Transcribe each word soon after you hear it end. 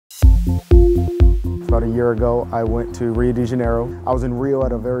About a year ago, I went to Rio De Janeiro. I was in Rio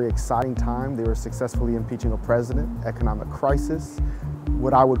at a very exciting time. They were successfully impeaching a president, economic crisis,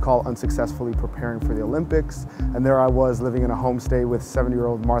 what I would call unsuccessfully preparing for the Olympics. And there I was living in a homestay with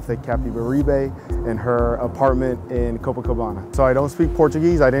 70-year-old Martha Capibaribe in her apartment in Copacabana. So I don't speak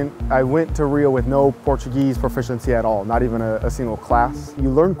Portuguese. I went to Rio with no Portuguese proficiency at all, not even a single class.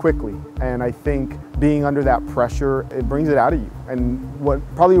 You learn quickly, and I think being under that pressure, it brings it out of you. And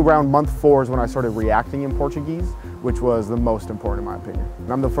probably around month 4 is when I started reacting in Portuguese, which was the most important in my opinion.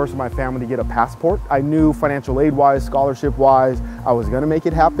 And I'm the first in my family to get a passport. I knew financial aid-wise, scholarship-wise, I was gonna make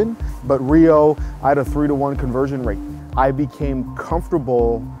it happen, but Rio, I had a 3-to-1 conversion rate. I became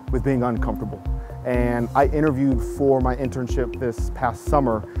comfortable with being uncomfortable. And I interviewed for my internship this past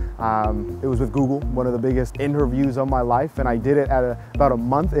summer. It was with Google, one of the biggest interviews of my life, and I did it at about a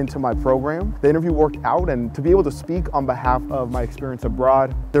month into my program. The interview worked out, and to be able to speak on behalf of my experience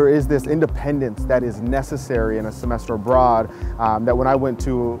abroad, there is this independence that is necessary in a semester abroad that when I went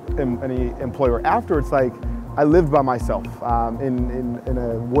to any employer after, it's like I lived by myself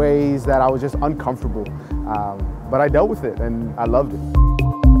in ways that I was just uncomfortable. But I dealt with it, and I loved it.